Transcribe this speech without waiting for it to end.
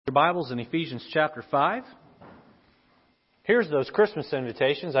Your Bibles in Ephesians chapter 5. Here's those Christmas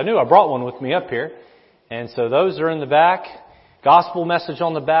invitations. I knew I brought one with me up here. And so those are in the back. Gospel message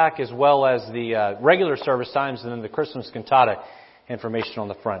on the back, as well as the regular service times, and then the Christmas cantata information on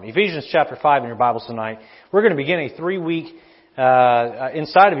the front. Ephesians chapter 5 in your Bibles tonight. We're going to begin a 3-week,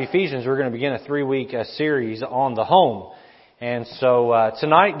 inside of Ephesians, we're going to begin a 3-week series on the home. And so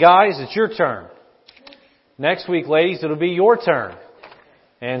tonight, guys, it's your turn. Next week, ladies, it'll be your turn.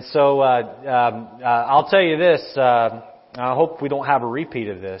 And so I'll tell you this, I hope we don't have a repeat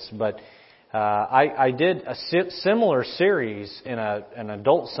of this, but I did a similar series in an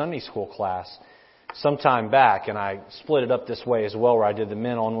adult Sunday school class sometime back, and I split it up this way as well, where I did the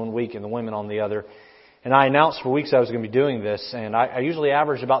men on one week and the women on the other. And I announced for weeks I was going to be doing this, and I usually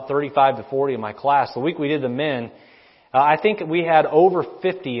average about 35 to 40 in my class. The week we did the men, I think we had over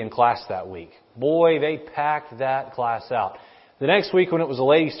 50 in class that week. Boy, they packed that class out. The next week when it was the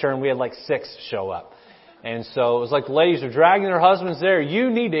ladies' turn, we had like 6 show up. And so it was like the ladies were dragging their husbands there.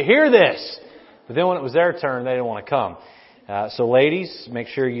 You need to hear this. But then when it was their turn, they didn't want to come. So ladies, make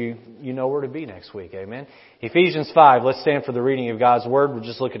sure you know where to be next week. Amen. Ephesians 5, let's stand for the reading of God's Word. We'll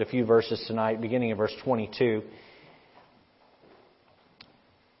just look at a few verses tonight, beginning in verse 22.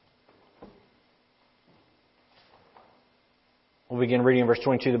 We'll begin reading in verse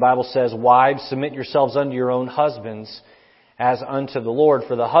 22. The Bible says, "Wives, submit yourselves unto your own husbands, as unto the Lord.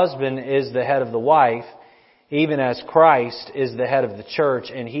 For the husband is the head of the wife, even as Christ is the head of the church,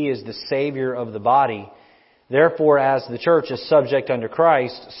 and He is the Savior of the body. Therefore, as the church is subject unto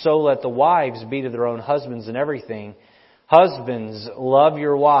Christ, so let the wives be to their own husbands in everything. Husbands, love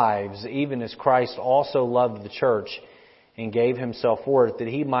your wives, even as Christ also loved the church, and gave Himself for it, that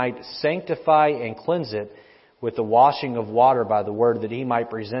He might sanctify and cleanse it with the washing of water by the word, that He might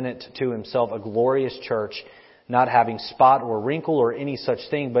present it to Himself a glorious church, not having spot or wrinkle or any such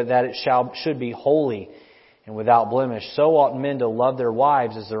thing, but that it should be holy and without blemish. So ought men to love their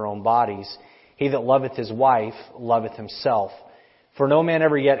wives as their own bodies. He that loveth his wife loveth himself. For no man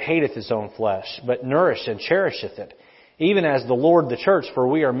ever yet hateth his own flesh, but nourisheth and cherisheth it, even as the Lord the church. For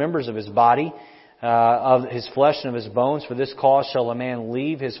we are members of His body, of His flesh and of His bones. For this cause shall a man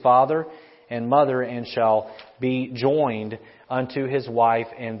leave his father and mother, and shall be joined unto his wife,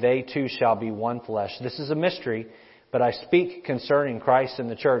 and they two shall be one flesh. This is a mystery, but I speak concerning Christ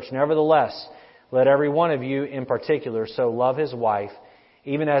and the church. Nevertheless, let every one of you in particular so love his wife,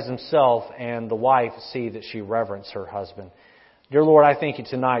 even as himself, and the wife see that she reverence her husband." Dear Lord, I thank You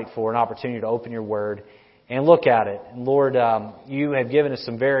tonight for an opportunity to open Your Word and look at it. And Lord, You have given us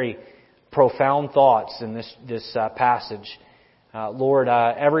some very profound thoughts in this passage. Lord,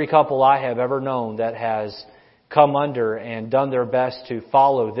 every couple I have ever known that has come under and done their best to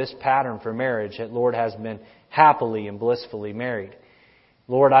follow this pattern for marriage, that Lord has been happily and blissfully married.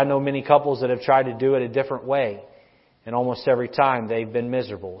 Lord, I know many couples that have tried to do it a different way, and almost every time they've been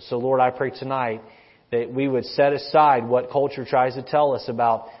miserable. So Lord, I pray tonight that we would set aside what culture tries to tell us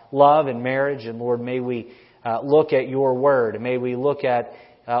about love and marriage, and Lord, may we look at Your Word, and may we look at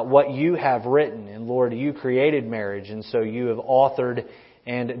what You have written. And Lord, You created marriage, and so You have authored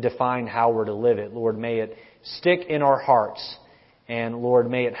and defined how we're to live it. Lord, may it stick in our hearts, and Lord,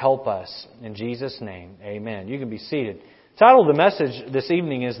 may it help us. In Jesus' name, amen. You can be seated. The title of the message this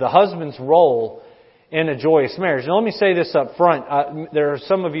evening is "The Husband's Role in a Joyous Marriage." Now let me say this up front. There are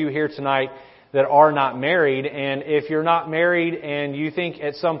some of you here tonight that are not married, and if you're not married and you think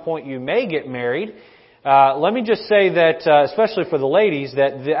at some point you may get married, let me just say that, especially for the ladies,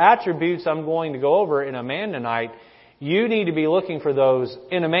 that the attributes I'm going to go over in a man tonight, you need to be looking for those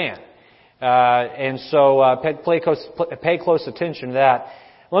in a man. And so pay close attention to that.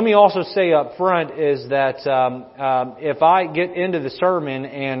 Let me also say up front is that if I get into the sermon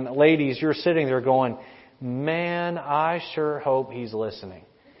and ladies, you're sitting there going, "Man, I sure hope he's listening."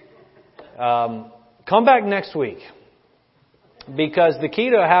 Come back next week. Because the key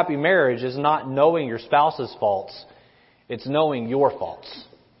to a happy marriage is not knowing your spouse's faults. It's knowing your faults.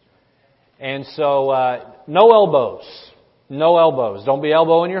 And so, no elbows. No elbows. Don't be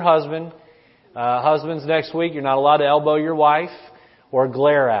elbowing your husband. Husbands, next week, you're not allowed to elbow your wife or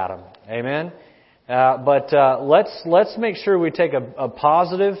glare at them. Amen? But let's make sure we take a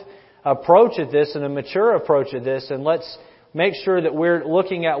positive approach at this and a mature approach at this, and let's make sure that we're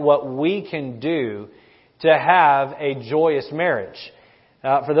looking at what we can do to have a joyous marriage.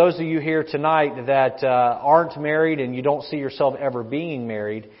 For those of you here tonight that aren't married and you don't see yourself ever being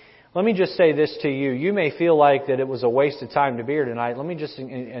married, let me just say this to you. You may feel like that it was a waste of time to be here tonight. Let me just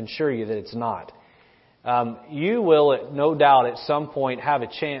assure you that it's not. You will, no doubt, at some point have a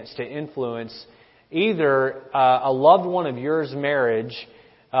chance to influence either a loved one of yours marriage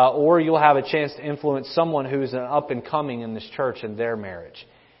or you'll have a chance to influence someone who's an up and coming in this church in their marriage.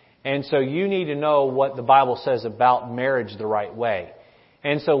 And so you need to know what the Bible says about marriage the right way.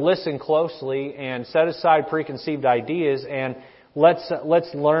 And so listen closely and set aside preconceived ideas, and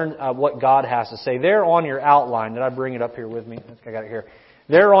let's learn what God has to say. There on your outline, did I bring it up here with me? I got it here.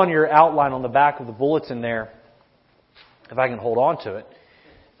 There on your outline on the back of the bulletin there, if I can hold on to it,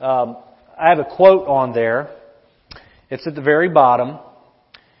 I have a quote on there. It's at the very bottom.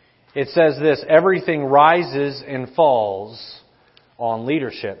 It says this: everything rises and falls on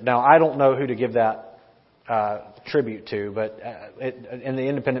leadership. Now, I don't know who to give that tribute to, but in the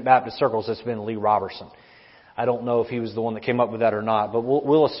independent Baptist circles, it's been Lee Robertson. I don't know if he was the one that came up with that or not, but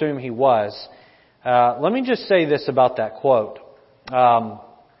we'll assume he was. Let me just say this about that quote.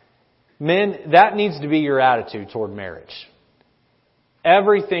 Men, that needs to be your attitude toward marriage.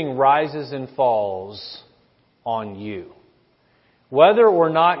 Everything rises and falls on you. Whether or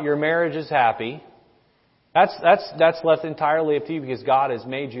not your marriage is happy, that's left entirely up to you, because God has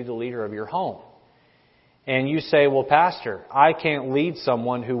made you the leader of your home. And you say, well, Pastor, I can't lead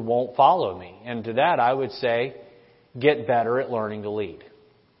someone who won't follow me. And to that I would say, get better at learning to lead.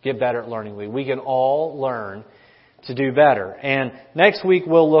 Get better at learning to lead. We can all learn to do better. And next week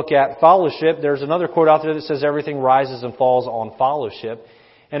we'll look at fellowship. There's another quote out there that says everything rises and falls on fellowship.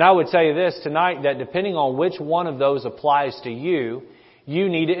 And I would tell you this tonight, that depending on which one of those applies to you, you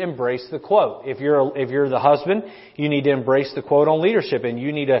need to embrace the quote. If you're the husband, you need to embrace the quote on leadership, and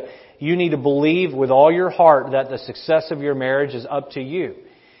you need to believe with all your heart that the success of your marriage is up to you.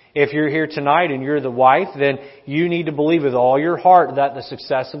 If you're here tonight and you're the wife, then you need to believe with all your heart that the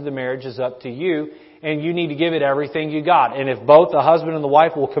success of the marriage is up to you, and you need to give it everything you got. And if both the husband and the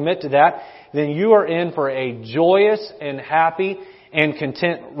wife will commit to that, then you are in for a joyous and happy and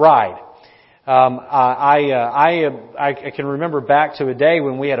content ride. I can remember back to a day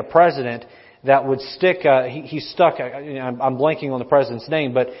when we had a president that would stick. He stuck. I'm blanking on the president's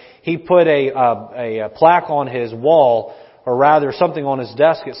name, but he put a plaque on his wall, or rather something on his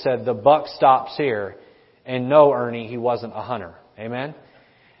desk. It said, "The buck stops here." And no, Ernie, he wasn't a hunter. Amen.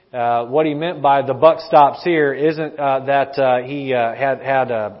 What he meant by "the buck stops here" isn't that he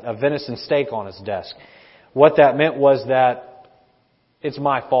had a venison steak on his desk. What that meant was that it's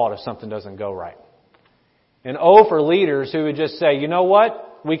my fault if something doesn't go right. And for leaders who would just say, you know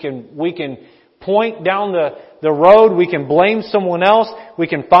what? We can point down the road. We can blame someone else. We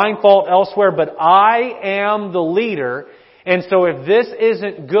can find fault elsewhere. But I am the leader. And so if this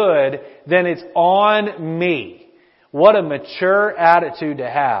isn't good, then it's on me. What a mature attitude to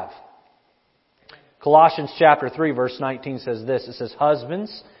have. Colossians chapter 3 verse 19 says this. It says,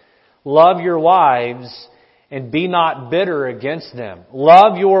 husbands, love your wives and be not bitter against them.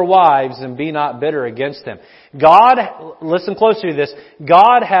 Love your wives and be not bitter against them. God, listen closely to this,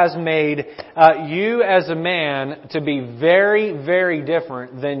 God has made you as a man to be very, very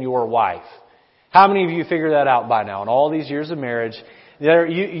different than your wife. How many of you figured that out by now? In all these years of marriage,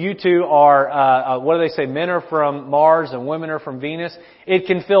 you two are, what do they say, men are from Mars and women are from Venus? It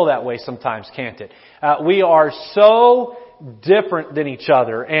can feel that way sometimes, can't it? We are so different than each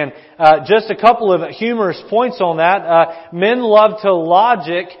other. And just a couple of humorous points on that. Men love to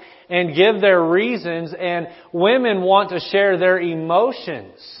logic and give their reasons, and women want to share their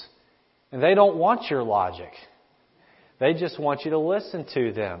emotions. And they don't want your logic. They just want you to listen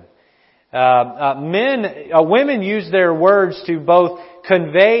to them. Women use their words to both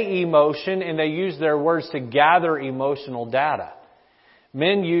convey emotion, and they use their words to gather emotional data.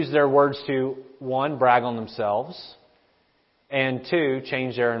 Men use their words to, one, brag on themselves, and two,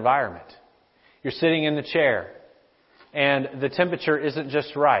 change their environment. You're sitting in the chair, and the temperature isn't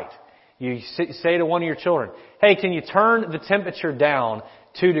just right. You say to one of your children, hey, can you turn the temperature down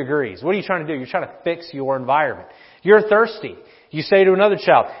 2 degrees? What are you trying to do? You're trying to fix your environment. You're thirsty. You say to another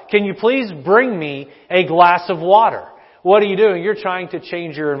child, can you please bring me a glass of water? What are you doing? You're trying to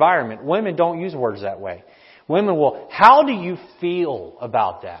change your environment. Women don't use words that way. Women will, how do you feel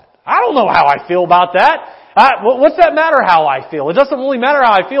about that? I don't know how I feel about that. What's that matter how I feel? It doesn't really matter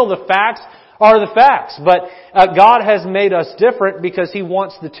how I feel. The facts are the facts. But God has made us different because He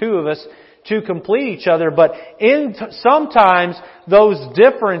wants the two of us to complete each other. But sometimes those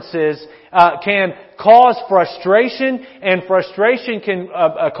differences can cause frustration, and frustration can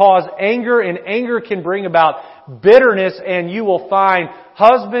cause anger, and anger can bring about bitterness, and you will find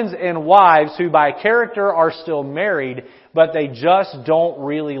husbands and wives who by character are still married, but they just don't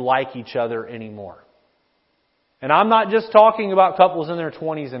really like each other anymore. And I'm not just talking about couples in their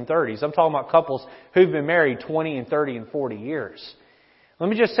 20s and 30s. I'm talking about couples who've been married 20 and 30 and 40 years. Let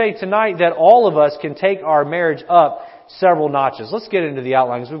me just say tonight that all of us can take our marriage up several notches. Let's get into the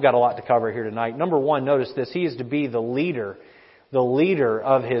outlines. We've got a lot to cover here tonight. Number one, notice this. He is to be the leader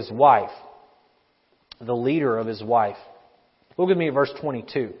of his wife. The leader of his wife. Look with me at verse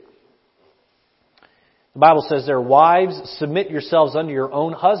 22. The Bible says there, wives, submit yourselves unto your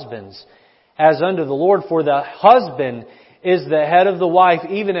own husbands, as unto the Lord, for the husband is the head of the wife,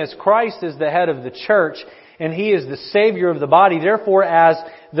 even as Christ is the head of the church, and He is the Savior of the body. Therefore, as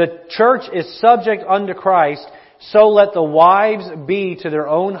the church is subject unto Christ, so let the wives be to their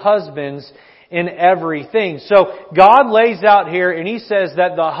own husbands in everything. So God lays out here and He says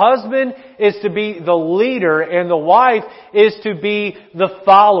that the husband is to be the leader and the wife is to be the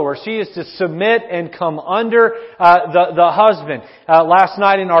follower. She is to submit and come under the husband. Last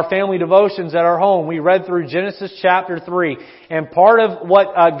night in our family devotions at our home, we read through Genesis chapter 3. And part of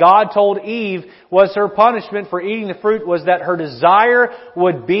what God told Eve was her punishment for eating the fruit was that her desire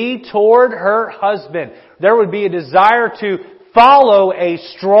would be toward her husband. There would be a desire to follow a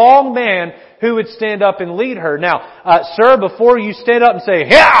strong man who would stand up and lead her. Now, sir, before you stand up and say,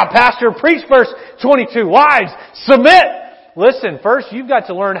 "Yeah, Pastor, preach verse 22, wives, submit!" Listen, first you've got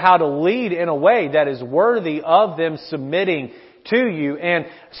to learn how to lead in a way that is worthy of them submitting to you. And,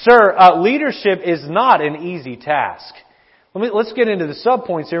 sir, leadership is not an easy task. Let's get into the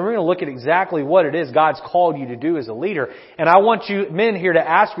subpoints here. We're going to look at exactly what it is God's called you to do as a leader. And I want you men here to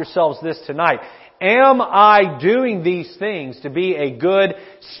ask yourselves this tonight. Am I doing these things to be a good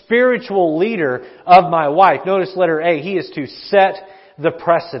spiritual leader of my wife? Notice letter A, he is to set the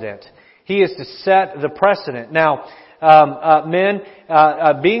precedent. He is to set the precedent. Now, men,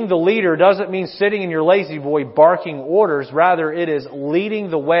 being the leader doesn't mean sitting in your lazy boy barking orders. Rather, it is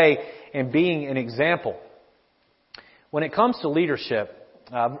leading the way and being an example. When it comes to leadership,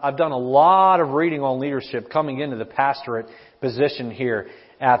 I've done a lot of reading on leadership coming into the pastorate position here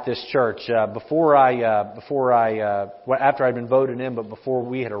at this church. After I'd been voted in, but before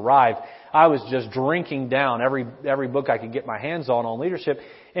we had arrived, I was just drinking down every book I could get my hands on leadership.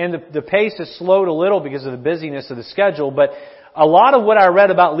 And the pace has slowed a little because of the busyness of the schedule. But a lot of what I read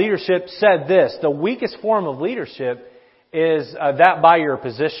about leadership said this: the weakest form of leadership is that by your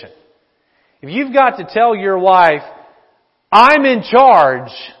position. If you've got to tell your wife, "I'm in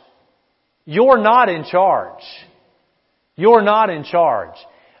charge," you're not in charge. You're not in charge.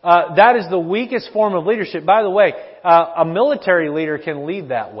 That is the weakest form of leadership. By the way, a military leader can lead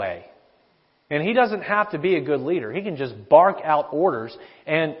that way. And he doesn't have to be a good leader. He can just bark out orders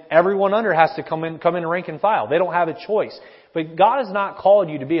and everyone under has to come in rank and file. They don't have a choice. But God has not called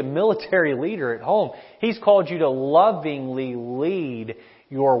you to be a military leader at home. He's called you to lovingly lead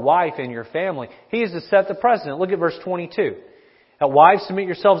your wife and your family. He is to set the precedent. Look at verse 22. Wives, submit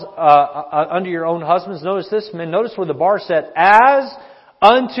yourselves unto your own husbands. Notice this, men. Notice where the bar said, as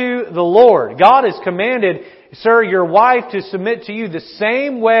unto the Lord. God has commanded, sir, your wife to submit to you the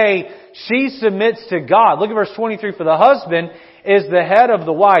same way she submits to God. Look at verse 23. For the husband is the head of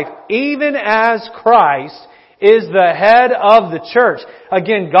the wife, even as Christ is the head of the church.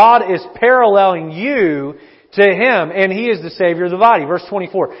 Again, God is paralleling you to Him, and He is the Savior of the body. Verse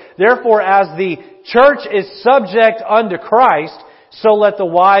 24. Therefore, as the church is subject unto Christ, so let the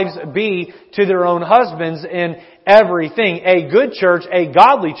wives be to their own husbands in everything. A good church, a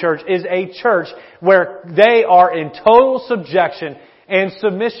godly church, is a church where they are in total subjection and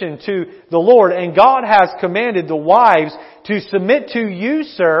submission to the Lord. And God has commanded the wives to submit to you,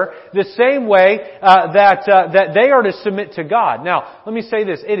 sir, the same way that they are to submit to God. Now, let me say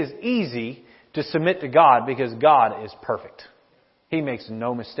this. It is easy to submit to God because God is perfect. He makes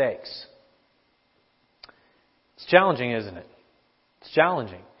no mistakes. It's challenging, isn't it? It's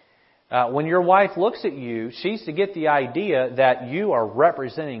challenging. When your wife looks at you, she's to get the idea that you are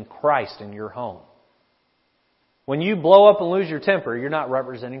representing Christ in your home. When you blow up and lose your temper, you're not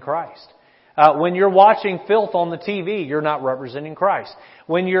representing Christ. When you're watching filth on the TV, you're not representing Christ.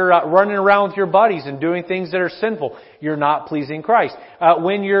 When you're running around with your buddies and doing things that are sinful, you're not pleasing Christ.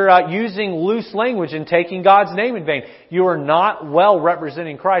 When you're using loose language and taking God's name in vain, you are not well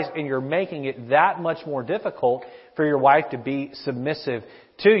representing Christ, and you're making it that much more difficult for your wife to be submissive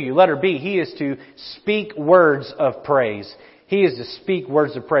to you. Letter B, he is to speak words of praise. He is to speak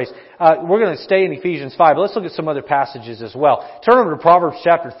words of praise. We're going to stay in Ephesians 5, but let's look at some other passages as well. Turn over to Proverbs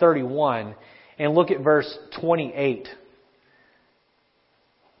chapter 31 and look at verse 28.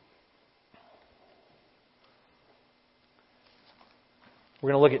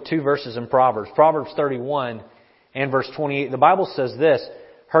 We're going to look at two verses in Proverbs. Proverbs 31 and verse 28. The Bible says this: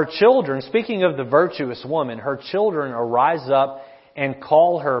 her children, speaking of the virtuous woman, her children arise up and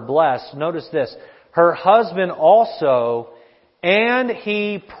call her blessed. Notice this: her husband also and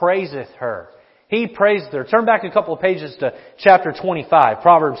he praiseth her. He praiseth her. Turn back a couple of pages to chapter 25,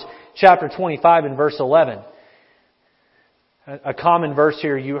 Proverbs chapter 25 and verse 11. A common verse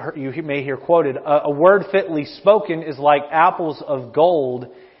here you may hear quoted. A word fitly spoken is like apples of gold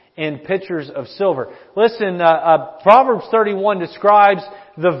in pitchers of silver. Listen, Proverbs 31 describes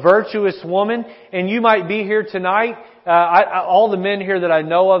the virtuous woman, and you might be here tonight. All the men here that I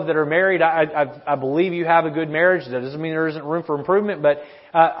know of that are married, I believe you have a good marriage. That doesn't mean there isn't room for improvement, but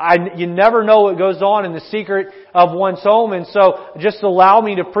you never know what goes on in the secret of one's home. And so just allow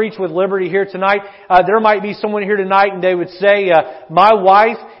me to preach with liberty here tonight. There might be someone here tonight and they would say, my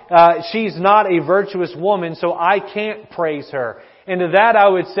wife, she's not a virtuous woman, so I can't praise her. And to that I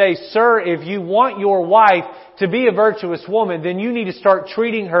would say, sir, if you want your wife to be a virtuous woman, then you need to start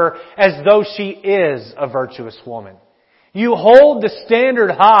treating her as though she is a virtuous woman. You hold the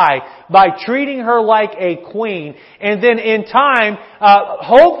standard high by treating her like a queen, and then in time,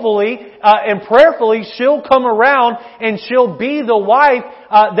 hopefully and prayerfully, she'll come around and she'll be the wife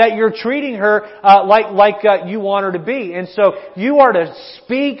that you're treating her like you want her to be. And so you are to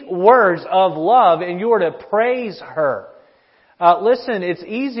speak words of love, and you are to praise her. Listen, it's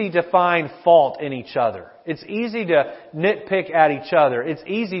easy to find fault in each other. It's easy to nitpick at each other. It's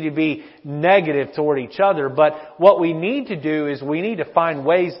easy to be negative toward each other. But what we need to do is we need to find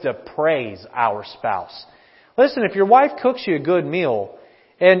ways to praise our spouse. Listen, if your wife cooks you a good meal,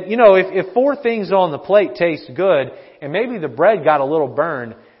 and if 4 things on the plate taste good, and maybe the bread got a little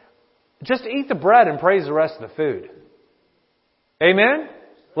burned, just eat the bread and praise the rest of the food. Amen?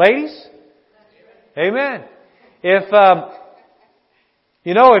 Ladies? Amen.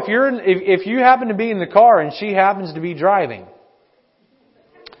 If you happen to be in the car and she happens to be driving,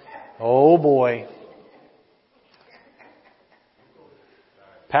 oh boy.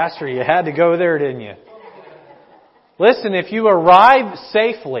 Pastor, you had to go there, didn't you? Listen, if you arrive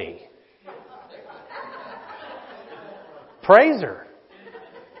safely, praise her.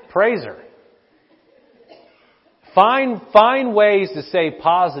 Praise her. Find ways to say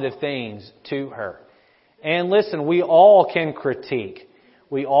positive things to her. And listen, we all can critique.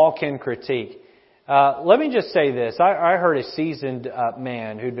 We all can critique. Let me just say this. I heard a seasoned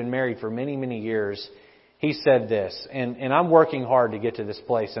man who'd been married for many, many years. He said this, and I'm working hard to get to this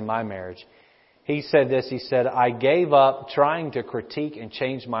place in my marriage. He said this. He said, I gave up trying to critique and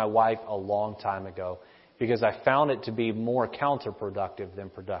change my wife a long time ago because I found it to be more counterproductive than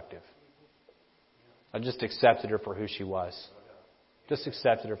productive. I just accepted her for who she was. Just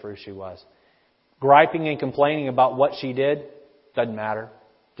accepted her for who she was. Griping and complaining about what she did, doesn't matter.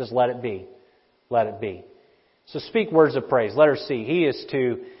 Just let it be. Let it be. So speak words of praise. Let her see. He is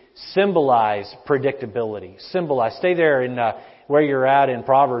to symbolize predictability. Symbolize. Stay there in where you're at in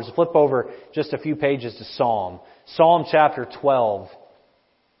Proverbs. Flip over just a few pages to Psalm. Psalm chapter 12.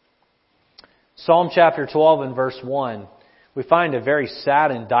 Psalm chapter 12 and verse 1. We find a very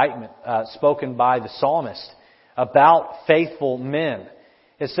sad indictment spoken by the psalmist about faithful men.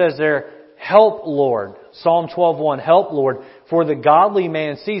 It says there, help, Lord. Psalm 12:1. Help, Lord, for the godly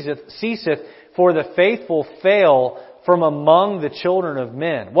man ceaseth, for the faithful fail from among the children of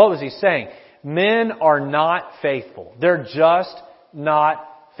men. What was he saying? Men are not faithful. They're just not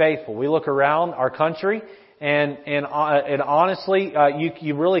faithful. We look around our country, and honestly,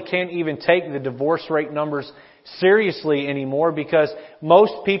 you really can't even take the divorce rate numbers seriously anymore because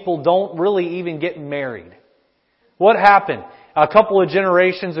most people don't really even get married. What happened? A couple of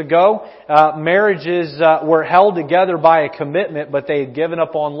generations ago, marriages were held together by a commitment, but they had given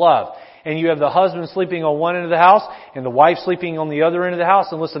up on love. And you have the husband sleeping on one end of the house and the wife sleeping on the other end of the house.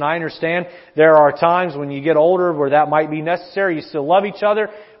 And listen, I understand there are times when you get older where that might be necessary. You still love each other.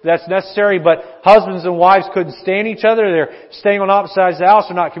 That's necessary, but husbands and wives couldn't stand each other. They're staying on opposite sides of the house.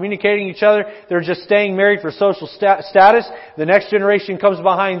 They're not communicating each other. They're just staying married for social status. The next generation comes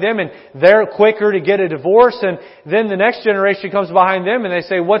behind them and they're quicker to get a divorce. And then the next generation comes behind them and they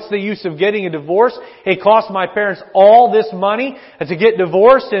say, what's the use of getting a divorce? It cost my parents all this money to get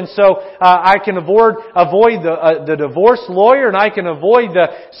divorced, and so I can avoid the divorce lawyer, and I can avoid the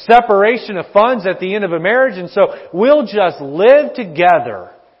separation of funds at the end of a marriage, and so we'll just live together.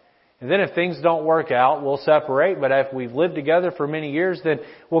 And then if things don't work out, we'll separate. But if we've lived together for many years, then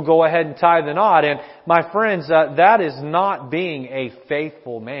we'll go ahead and tie the knot. And my friends, that is not being a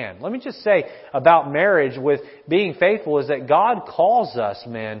faithful man. Let me just say about marriage with being faithful is that God calls us,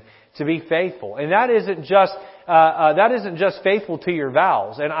 men, to be faithful. And that isn't just faithful to your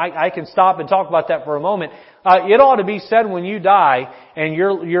vows. And I can stop and talk about that for a moment. It ought to be said when you die and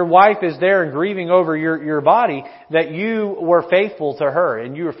your wife is there and grieving over your body that you were faithful to her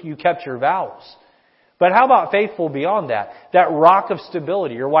and you kept your vows. But how about faithful beyond that? That rock of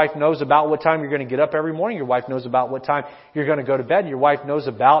stability. Your wife knows about what time you're going to get up every morning. Your wife knows about what time you're going to go to bed. Your wife knows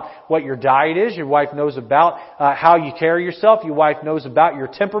about what your diet is. Your wife knows about how you carry yourself. Your wife knows about your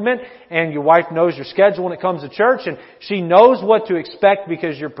temperament. And your wife knows your schedule when it comes to church. And she knows what to expect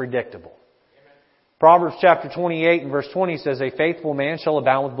because you're predictable. Proverbs chapter 28 and verse 20 says, "A faithful man shall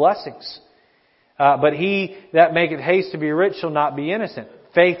abound with blessings. But he that maketh haste to be rich shall not be innocent."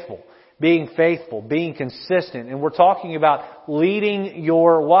 Faithful, being consistent. And we're talking about leading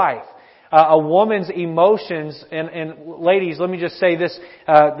your wife. A woman's emotions, and ladies, let me just say this,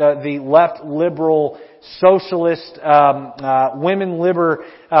 the left liberal, socialist, women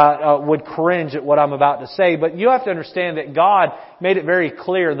would cringe at what I'm about to say, but you have to understand that God made it very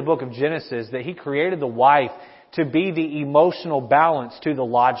clear in the book of Genesis that He created the wife to be the emotional balance to the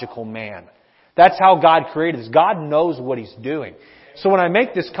logical man. That's how God created this. God knows what He's doing. So when I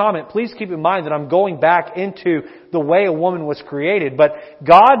make this comment, please keep in mind that I'm going back into the way a woman was created. But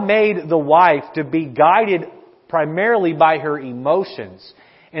God made the wife to be guided primarily by her emotions,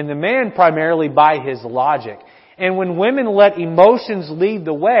 and the man primarily by his logic. And when women let emotions lead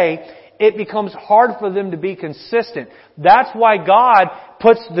the way, it becomes hard for them to be consistent. That's why God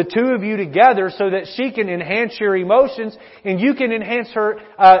puts the two of you together so that she can enhance your emotions and you can enhance her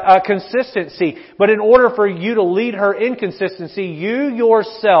consistency. But in order for you to lead her in consistency, you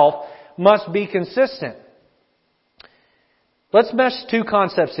yourself must be consistent. Let's mesh two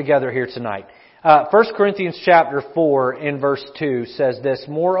concepts together here tonight. 1 Corinthians chapter 4 in verse 2 says this,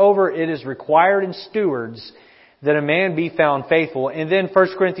 "Moreover, it is required in stewards that a man be found faithful." And then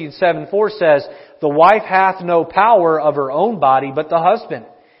 1 Corinthians 7:4 says, "The wife hath no power of her own body, but the husband.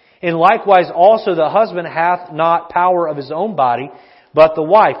 And likewise also the husband hath not power of his own body, but the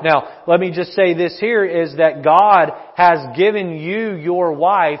wife." Now, let me just say this here is that God has given you your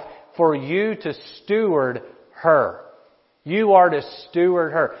wife for you to steward her. You are to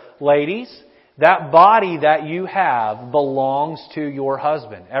steward her. Ladies, that body that you have belongs to your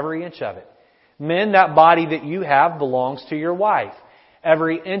husband, every inch of it. Men, that body that you have belongs to your wife.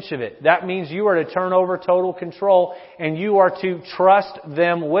 Every inch of it. That means you are to turn over total control and you are to trust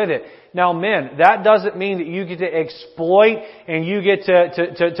them with it. Now men, that doesn't mean that you get to exploit and you get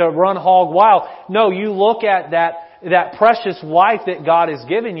to run hog wild. No, you look at that precious wife that God has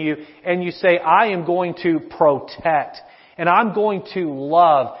given you and you say, "I am going to protect and I'm going to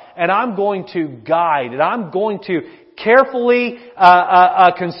love and I'm going to guide and I'm going to carefully,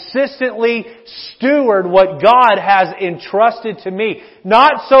 consistently steward what God has entrusted to me.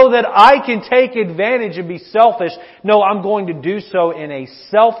 Not so that I can take advantage and be selfish. No, I'm going to do so in a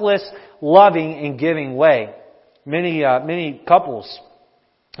selfless, loving, and giving way." Many couples,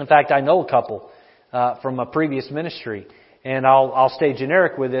 in fact, I know a couple from a previous ministry, and I'll stay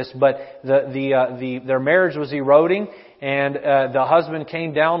generic with this, but their marriage was eroding, and the husband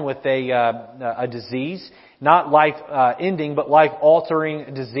came down with a disease. Not life-ending, but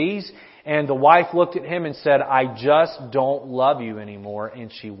life-altering disease. And the wife looked at him and said, "I just don't love you anymore."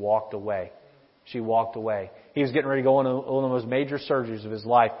 And she walked away. She walked away. He was getting ready to go on one of the most major surgeries of his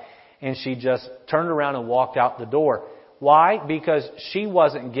life. And she just turned around and walked out the door. Why? Because she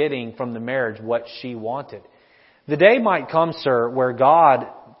wasn't getting from the marriage what she wanted. The day might come, sir, where God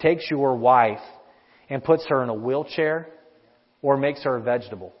takes your wife and puts her in a wheelchair or makes her a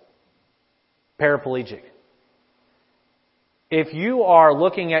vegetable. Paraplegic. If you are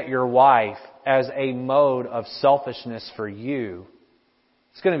looking at your wife as a mode of selfishness for you,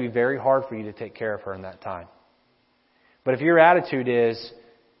 it's going to be very hard for you to take care of her in that time. But if your attitude is,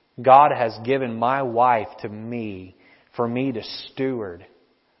 "God has given my wife to me for me to steward,"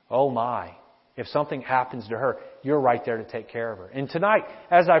 oh my, if something happens to her, you're right there to take care of her. And tonight,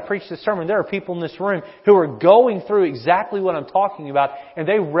 as I preach this sermon, there are people in this room who are going through exactly what I'm talking about, and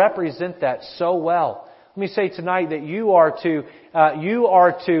they represent that so well. Let me say tonight that you are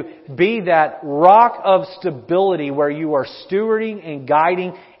to be that rock of stability where you are stewarding and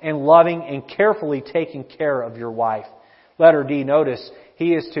guiding and loving and carefully taking care of your wife. Letter D, notice,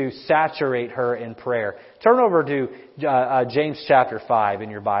 he is to saturate her in prayer. Turn over to James chapter 5 in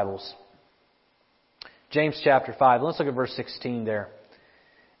your Bibles. James chapter 5. Let's look at verse 16 there.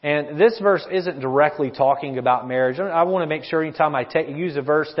 And this verse isn't directly talking about marriage. I want to make sure anytime I use a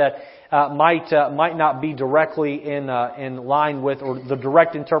verse that might not be directly in line with or the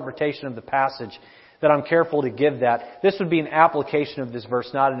direct interpretation of the passage, that I'm careful to give that. This would be an application of this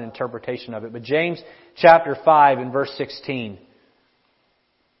verse, not an interpretation of it. But James chapter 5 and verse 16.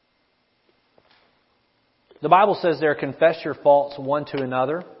 The Bible says there, "Confess your faults one to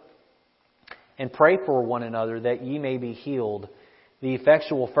another and pray for one another that ye may be healed. The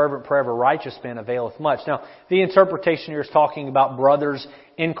effectual fervent prayer of a righteous man availeth much. Now, the interpretation here is talking about brothers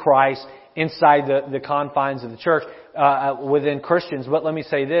in Christ inside the confines of the church, within Christians. But let me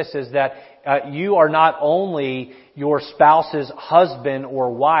say this, is that you are not only your spouse's husband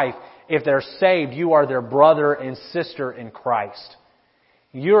or wife. If they're saved, you are their brother and sister in Christ.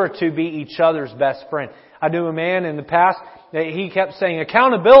 You are to be each other's best friend. I knew a man in the past that he kept saying,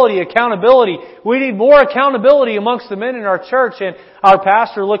 accountability, accountability. We need more accountability amongst the men in our church. And our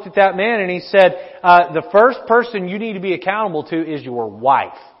pastor looked at that man and he said, the first person you need to be accountable to is your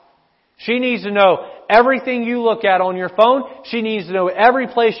wife. She needs to know everything you look at on your phone. She needs to know every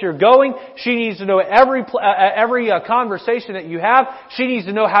place you're going. She needs to know every conversation that you have. She needs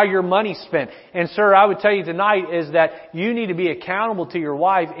to know how your money's spent. And sir, I would tell you tonight is that you need to be accountable to your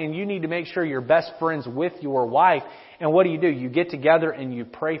wife, and you need to make sure you're best friends with your wife. And what do? You get together and you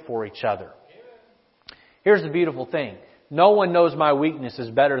pray for each other. Here's the beautiful thing. No one knows my weaknesses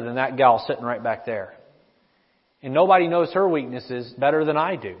better than that gal sitting right back there. And nobody knows her weaknesses better than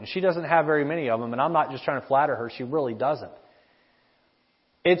I do. And she doesn't have very many of them. And I'm not just trying to flatter her. She really doesn't.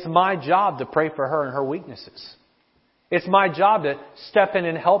 It's my job to pray for her and her weaknesses. It's my job to step in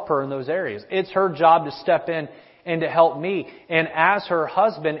and help her in those areas. It's her job to step in and to help me. And as her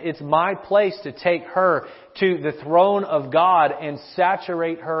husband, it's my place to take her to the throne of God and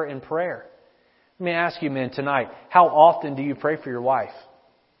saturate her in prayer. Let me ask you, men, tonight, how often do you pray for your wife?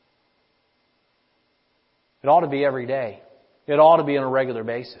 It ought to be every day. It ought to be on a regular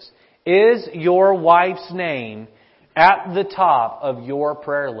basis. Is your wife's name at the top of your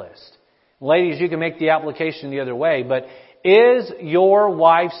prayer list? Ladies, you can make the application the other way, but is your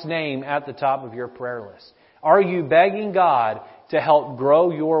wife's name at the top of your prayer list? Are you begging God to help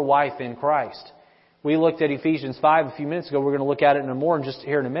grow your wife in Christ? We looked at Ephesians 5 a few minutes ago. We're going to look at it more in just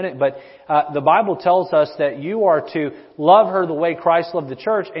here in a minute. But the Bible tells us that you are to love her the way Christ loved the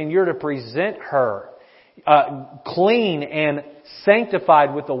church, and you're to present her clean and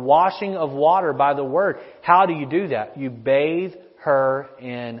sanctified with the washing of water by the Word. How do you do that? You bathe her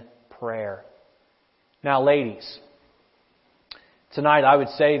in prayer. Now, ladies, tonight I would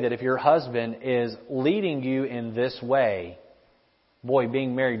say that if your husband is leading you in this way, boy,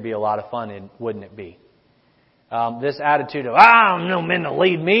 being married would be a lot of fun, wouldn't it be? This attitude of, I don't know men to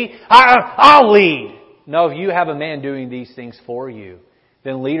lead me, I'll lead. No, if you have a man doing these things for you,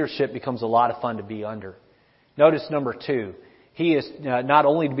 then leadership becomes a lot of fun to be under. Notice number 2. He is not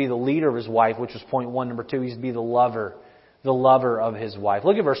only to be the leader of his wife, which was point 1. Number 2, he's to be the lover of his wife.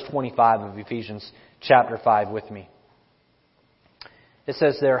 Look at verse 25 of Ephesians chapter 5 with me. It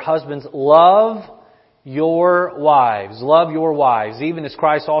says there, husbands, love your wives, even as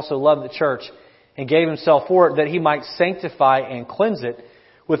Christ also loved the church and gave himself for it, that he might sanctify and cleanse it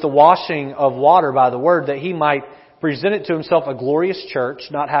with the washing of water by the word, that he might present it to himself a glorious church,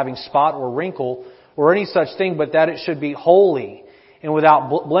 not having spot or wrinkle or any such thing, but that it should be holy and without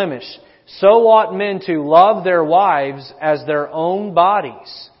blemish. So ought men to love their wives as their own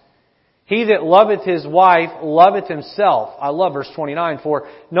bodies. He that loveth his wife loveth himself. I love verse 29. For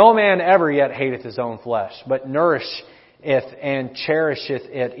no man ever yet hateth his own flesh, but nourisheth and cherisheth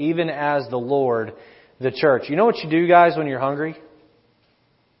it, even as the Lord the church. You know what you do, guys, when you're hungry?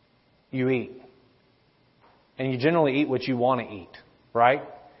 You eat. And you generally eat what you want to eat, right?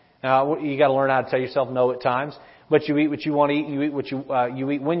 Now, you got to learn how to tell yourself no at times. But you eat what you want to eat, and you eat what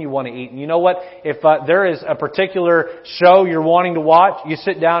you eat when you want to eat. And you know what? If there is a particular show you're wanting to watch, you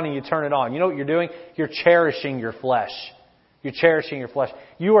sit down and you turn it on. You know what you're doing? You're cherishing your flesh. You're cherishing your flesh.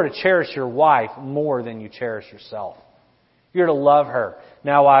 You are to cherish your wife more than you cherish yourself. You're to love her.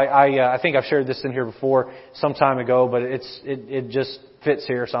 Now, I think I've shared this in here before some time ago, but it just fits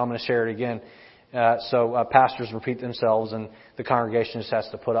here, so I'm going to share it again. So pastors repeat themselves, and the congregation just has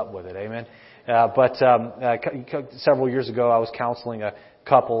to put up with it. Amen. But several years ago, I was counseling a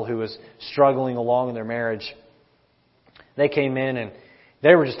couple who was struggling along in their marriage. They came in and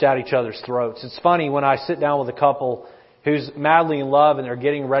they were just at each other's throats. It's funny when I sit down with a couple who's madly in love and they're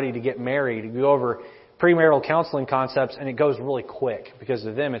getting ready to get married, we go over premarital counseling concepts, and it goes really quick because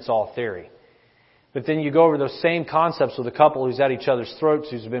to them it's all theory. But then you go over those same concepts with a couple who's at each other's throats,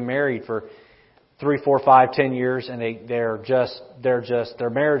 who's been married for 3, 4, 5, 10 years, and their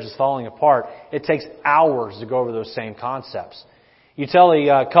marriage is falling apart. It takes hours to go over those same concepts. You tell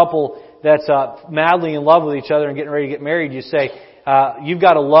a couple that's madly in love with each other and getting ready to get married, you say, you've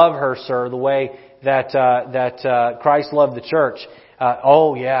got to love her, sir, the way that Christ loved the church.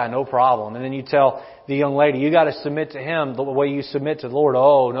 Oh yeah, no problem. And then you tell the young lady, you got to submit to him the way you submit to the Lord.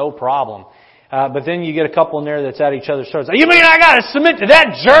 Oh, no problem. But then you get a couple in there that's at each other's throats. You mean I got to submit to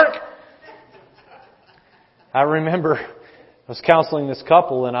that jerk? I remember I was counseling this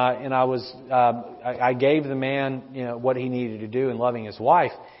couple, and I gave the man, what he needed to do in loving his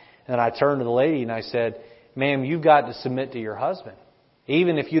wife. And I turned to the lady and I said, "Ma'am, you've got to submit to your husband.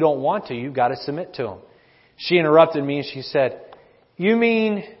 Even if you don't want to, you've got to submit to him." She interrupted me and she said, "You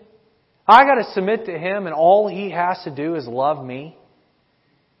mean I got to submit to him and all he has to do is love me?"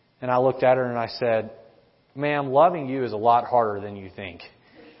 And I looked at her and I said, "Ma'am, loving you is a lot harder than you think."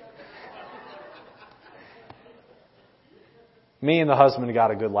 Me and the husband got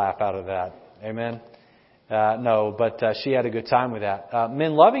a good laugh out of that. Amen? No, but she had a good time with that.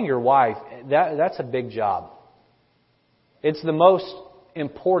 Men, loving your wife, that's a big job. It's the most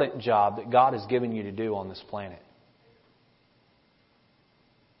important job that God has given you to do on this planet.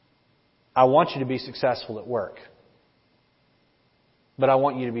 I want you to be successful at work. But I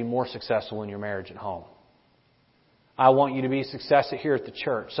want you to be more successful in your marriage at home. I want you to be successful here at the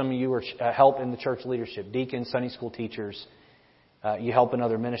church. Some of you are help in the church leadership, deacons, Sunday school teachers. You help in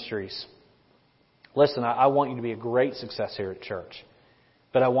other ministries. Listen, I want you to be a great success here at church.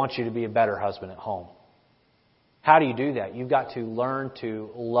 But I want you to be a better husband at home. How do you do that? You've got to learn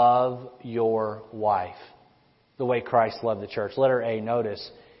to love your wife the way Christ loved the church. Letter A,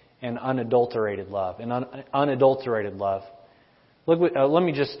 notice, an unadulterated love. An unadulterated love. Let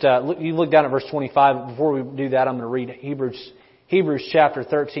me just you look down at verse 25. Before we do that, I'm going to read Hebrews chapter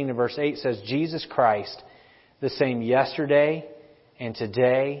 13 and verse 8 says, "Jesus Christ, the same yesterday and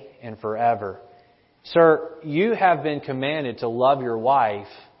today and forever." Sir, you have been commanded to love your wife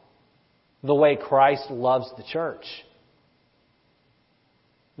the way Christ loves the church.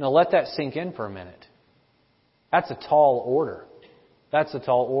 Now let that sink in for a minute. That's a tall order. That's a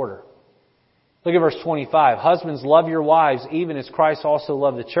tall order. Look at verse 25. "Husbands, love your wives, even as Christ also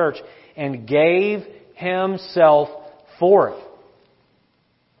loved the church and gave Himself for it."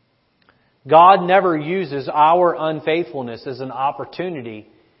 God never uses our unfaithfulness as an opportunity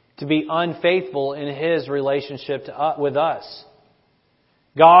to be unfaithful in His relationship with us.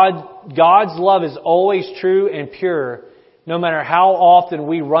 God's love is always true and pure, no matter how often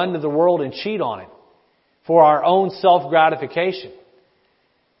we run to the world and cheat on it for our own self-gratification.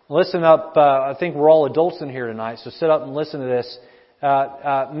 Listen up. I think we're all adults in here tonight, so sit up and listen to this.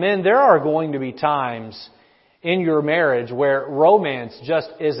 Men, there are going to be times in your marriage where romance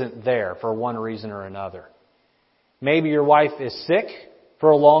just isn't there for one reason or another. Maybe your wife is sick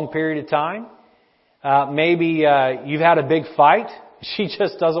for a long period of time. Maybe you've had a big fight. She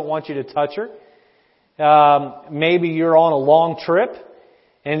just doesn't want you to touch her. Maybe you're on a long trip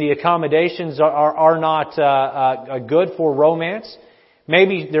and the accommodations are not good for romance.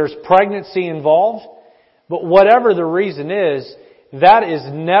 Maybe there's pregnancy involved. But whatever the reason is, that is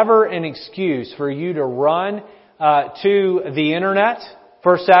never an excuse for you to run to the internet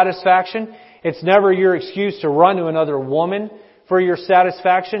for satisfaction. It's never your excuse to run to another woman for your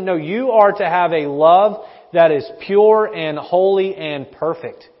satisfaction. No, you are to have a love that is pure and holy and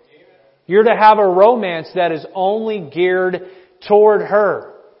perfect. You're to have a romance that is only geared toward her.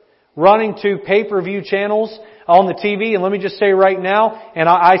 Running to pay-per-view channels on the TV, and let me just say right now, and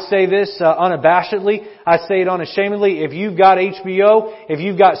I say this unabashedly, I say it unashamedly, if you've got HBO, if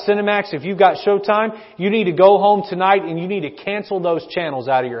you've got Cinemax, if you've got Showtime, you need to go home tonight and you need to cancel those channels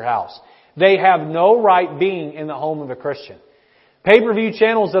out of your house. They have no right being in the home of a Christian. Pay-per-view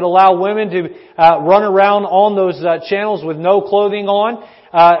channels that allow women to run around on those channels with no clothing on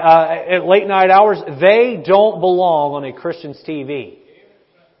at late night hours, they don't belong on a Christian's TV.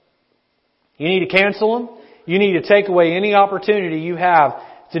 You need to cancel them. You need to take away any opportunity you have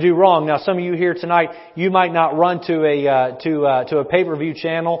to do wrong. Now, some of you here tonight, you might not run to a pay-per-view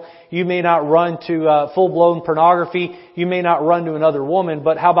channel. You may not run to full-blown pornography. You may not run to another woman.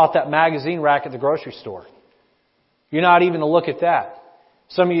 But how about that magazine rack at the grocery store? You're not even to look at that.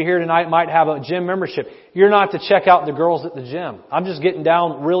 Some of you here tonight might have a gym membership. You're not to check out the girls at the gym. I'm just getting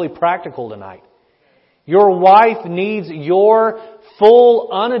down really practical tonight. Your wife needs your full,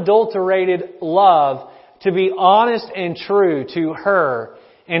 unadulterated love to be honest and true to her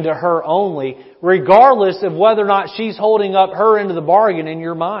and to her only, regardless of whether or not she's holding up her end of the bargain in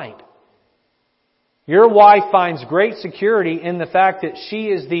your mind. Your wife finds great security in the fact that she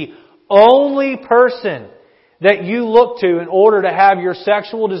is the only person that you look to in order to have your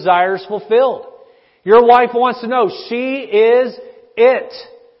sexual desires fulfilled. Your wife wants to know she is it.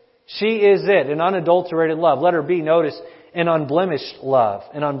 She is it. An unadulterated love. Letter B, notice an unblemished love.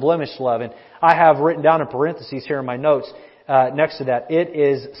 An unblemished love. And I have written down in parentheses here in my notes next to that, it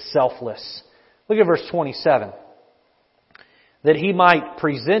is selfless. Look at verse 27. That He might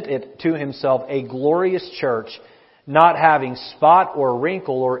present it to Himself a glorious church, not having spot or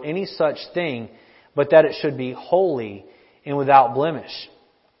wrinkle or any such thing, but that it should be holy and without blemish.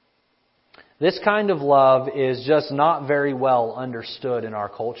 This kind of love is just not very well understood in our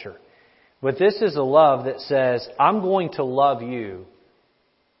culture. But this is a love that says, I'm going to love you,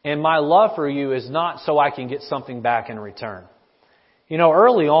 and my love for you is not so I can get something back in return. You know,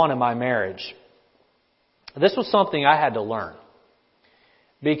 early on in my marriage, this was something I had to learn.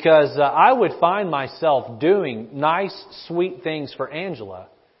 Because I would find myself doing nice, sweet things for Angela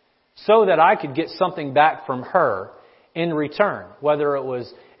so that I could get something back from her in return, whether it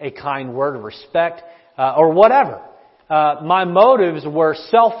was a kind word of respect or whatever. My motives were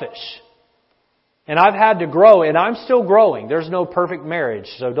selfish. And I've had to grow, and I'm still growing. There's no perfect marriage,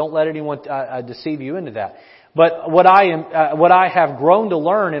 so don't let anyone deceive you into that. But what I have grown to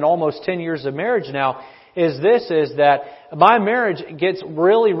learn in almost 10 years of marriage now is that my marriage gets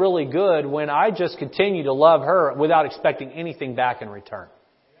really, really good when I just continue to love her without expecting anything back in return.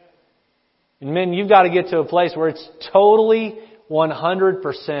 And men, you've got to get to a place where it's totally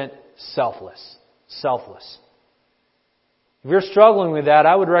 100% selfless. Selfless. If you're struggling with that,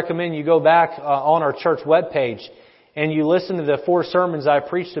 I would recommend you go back on our church webpage and you listen to the 4 sermons I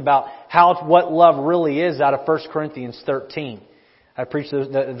preached about what love really is out of 1 Corinthians 13. I preached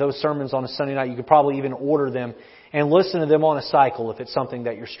those sermons on a Sunday night. You could probably even order them and listen to them on a cycle if it's something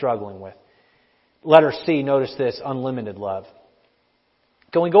that you're struggling with. Letter C, notice this, unlimited love.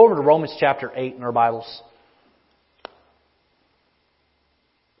 Can we go over to Romans chapter 8 in our Bibles?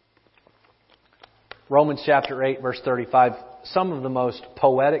 Romans chapter 8, verse 35. Some of the most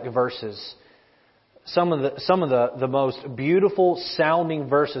poetic verses, some of the most beautiful sounding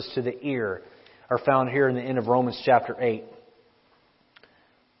verses to the ear are found here in the end of Romans chapter 8.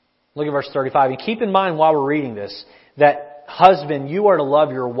 Look at verse 35. And keep in mind while we're reading this, that husband, you are to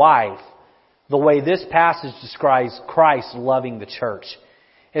love your wife the way this passage describes Christ loving the church.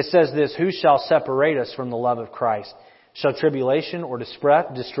 It says this, who shall separate us from the love of Christ? Shall tribulation or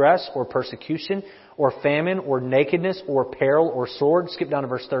distress or persecution or famine or nakedness or peril or sword? Skip down to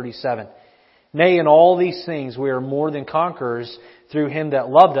verse 37. Nay, in all these things we are more than conquerors through Him that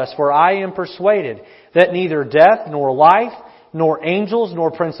loved us. For I am persuaded that neither death nor life, nor angels,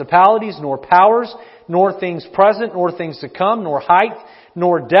 nor principalities, nor powers, nor things present, nor things to come, nor height,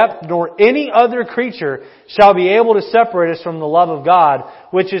 nor depth, nor any other creature shall be able to separate us from the love of God,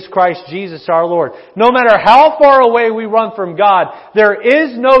 which is Christ Jesus our Lord. No matter how far away we run from God, there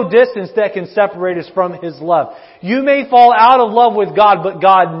is no distance that can separate us from His love. You may fall out of love with God, but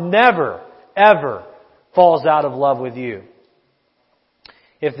God never, ever falls out of love with you.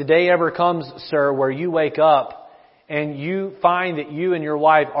 If the day ever comes, sir, where you wake up and you find that you and your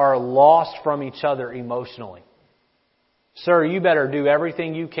wife are lost from each other emotionally, sir, you better do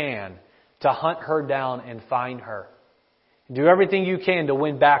everything you can to hunt her down and find her. Do everything you can to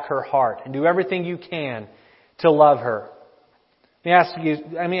win back her heart. And do everything you can to love her.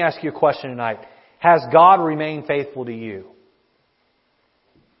 Let me ask you a question tonight. Has God remained faithful to you?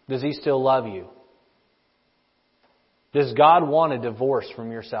 Does He still love you? Does God want a divorce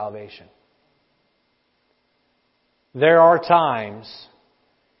from your salvation? There are times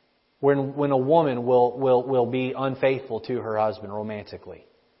when a woman will be unfaithful to her husband romantically.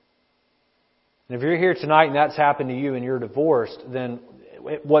 And if you're here tonight and that's happened to you and you're divorced, then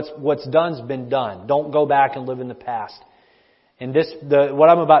what's done's been done. Don't go back and live in the past. And what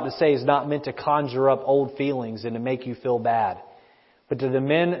I'm about to say is not meant to conjure up old feelings and to make you feel bad. But to the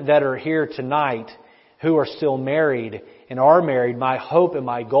men that are here tonight who are still married and are married, my hope and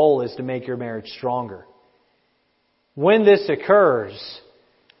my goal is to make your marriage stronger. When this occurs,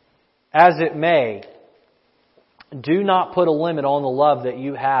 as it may, do not put a limit on the love that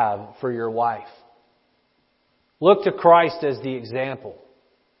you have for your wife. Look to Christ as the example.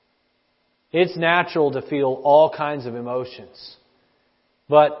 It's natural to feel all kinds of emotions.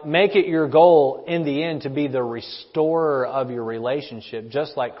 But make it your goal in the end to be the restorer of your relationship,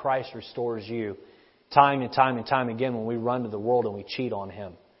 just like Christ restores you time and time and time again when we run to the world and we cheat on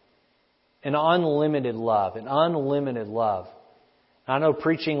Him. An unlimited love. I know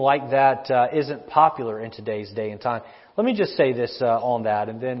preaching like that isn't popular in today's day and time. Let me just say this on that,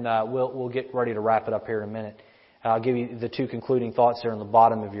 and then we'll get ready to wrap it up here in a minute. I'll give you the 2 concluding thoughts there on the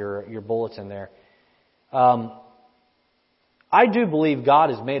bottom of your bulletin there. I do believe God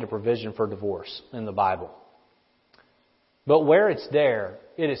has made a provision for divorce in the Bible. But where it's there,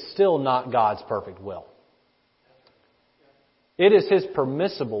 it is still not God's perfect will. It is His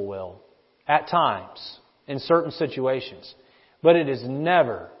permissible will at times in certain situations. But it is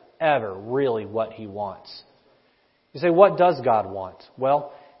never, ever really what He wants. You say, what does God want?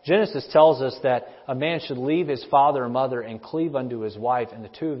 Well, Genesis tells us that a man should leave his father and mother and cleave unto his wife, and the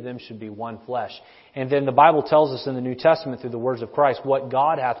two of them should be one flesh. And then the Bible tells us in the New Testament through the words of Christ, what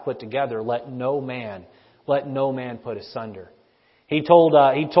God hath put together, let no man put asunder. He told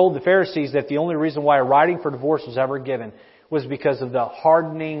the Pharisees that the only reason why a writing for divorce was ever given was because of the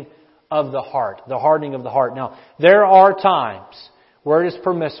hardening of the heart. The hardening of the heart. Now, there are times where it is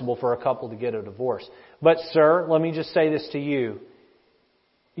permissible for a couple to get a divorce. But, sir, let me just say this to you.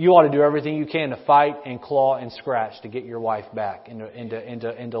 You ought to do everything you can to fight and claw and scratch to get your wife back and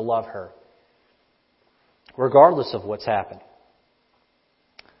to love her, regardless of what's happened.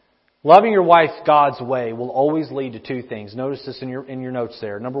 Loving your wife God's way will always lead to two things. Notice this in your notes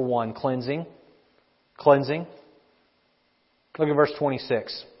there. Number one, cleansing. Cleansing. Look at verse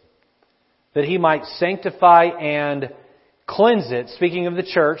 26. That He might sanctify and cleanse it. Speaking of the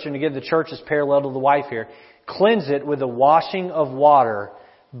church, and again the church is parallel to the wife here. Cleanse it with the washing of water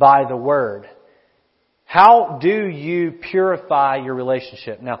by the Word. How do you purify your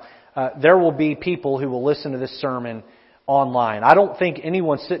relationship? Now, there will be people who will listen to this sermon online. I don't think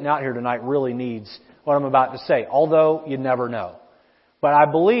anyone sitting out here tonight really needs what I'm about to say, although you never know. But I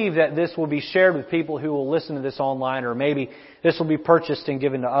believe that this will be shared with people who will listen to this online, or maybe this will be purchased and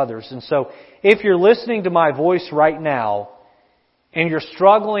given to others. And so, if you're listening to my voice right now, and you're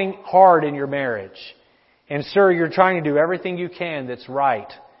struggling hard in your marriage, and sir, you're trying to do everything you can that's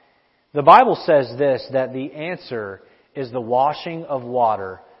right, the Bible says this, that the answer is the washing of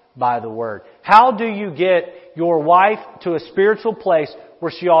water by the Word. How do you get your wife to a spiritual place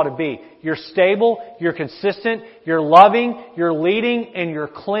where she ought to be? You're stable, you're consistent, you're loving, you're leading, and you're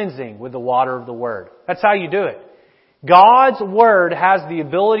cleansing with the water of the Word. That's how you do it. God's Word has the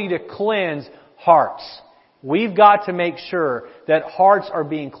ability to cleanse hearts. We've got to make sure that hearts are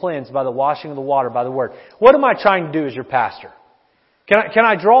being cleansed by the washing of the water by the Word. What am I trying to do as your pastor? Can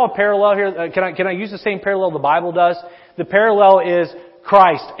I draw a parallel here? Can I use the same parallel the Bible does? The parallel is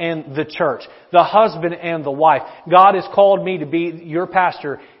Christ and the church, the husband and the wife. God has called me to be your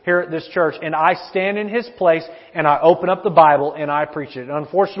pastor here at this church, and I stand in His place and I open up the Bible and I preach it. And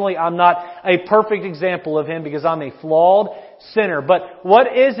unfortunately, I'm not a perfect example of Him because I'm a flawed sinner. But what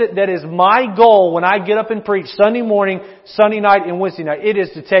is it that is my goal when I get up and preach Sunday morning, Sunday night, and Wednesday night? It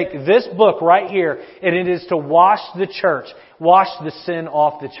is to take this book right here and it is to wash the church, wash the sin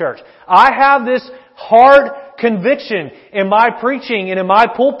off the church. I have this hard conviction in my preaching and in my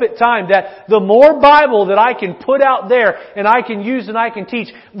pulpit time that the more Bible that I can put out there and I can use and I can teach,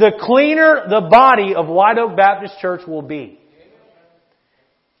 the cleaner the body of White Oak Baptist Church will be.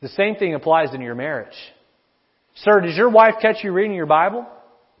 The same thing applies in your marriage. Sir, does your wife catch you reading your Bible?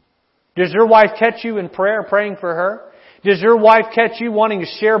 Does your wife catch you in prayer, praying for her? Does your wife catch you wanting to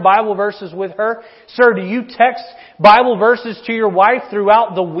share Bible verses with her? Sir, do you text Bible verses to your wife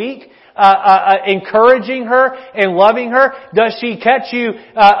throughout the week? Encouraging her and loving her? Does she catch you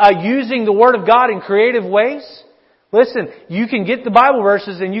using the Word of God in creative ways? Listen, you can get the Bible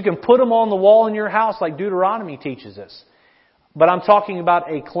verses and you can put them on the wall in your house like Deuteronomy teaches us. But I'm talking about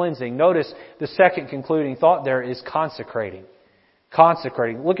a cleansing. Notice the second concluding thought there is consecrating.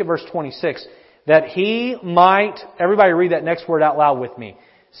 Consecrating. Look at verse 26. That He might, everybody read that next word out loud with me.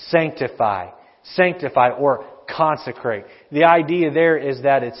 Sanctify. Sanctify or consecrate. The idea there is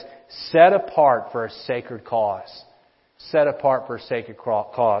that it's set apart for a sacred cause. Set apart for a sacred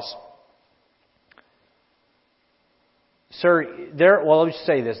cause. Sir, let me just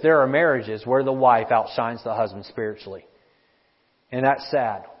say this. There are marriages where the wife outshines the husband spiritually. And that's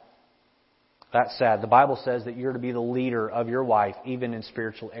sad. That's sad. The Bible says that you're to be the leader of your wife, even in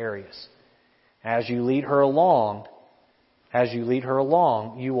spiritual areas. As you lead her along,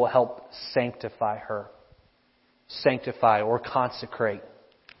 you will help sanctify her. Sanctify or consecrate.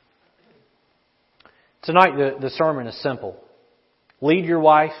 Tonight, the sermon is simple. Lead your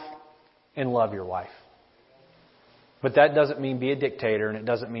wife and love your wife. But that doesn't mean be a dictator, and it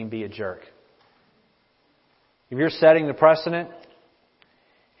doesn't mean be a jerk. If you're setting the precedent,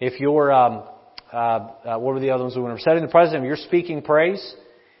 if you're, what were the other ones we went over? Setting the precedent, if you're speaking praise,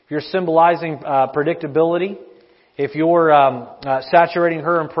 if you're symbolizing predictability, if you're saturating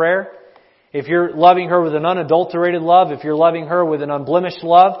her in prayer, if you're loving her with an unadulterated love, if you're loving her with an unblemished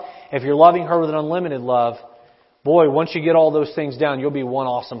love, if you're loving her with an unlimited love, boy, once you get all those things down, you'll be one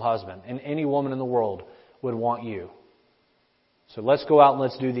awesome husband. And any woman in the world would want you. So let's go out and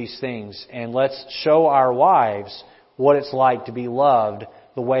let's do these things. And let's show our wives what it's like to be loved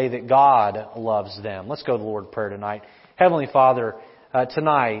the way that God loves them. Let's go to the Lord in prayer tonight. Heavenly Father,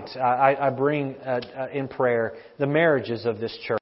 tonight I bring in prayer the marriages of this church.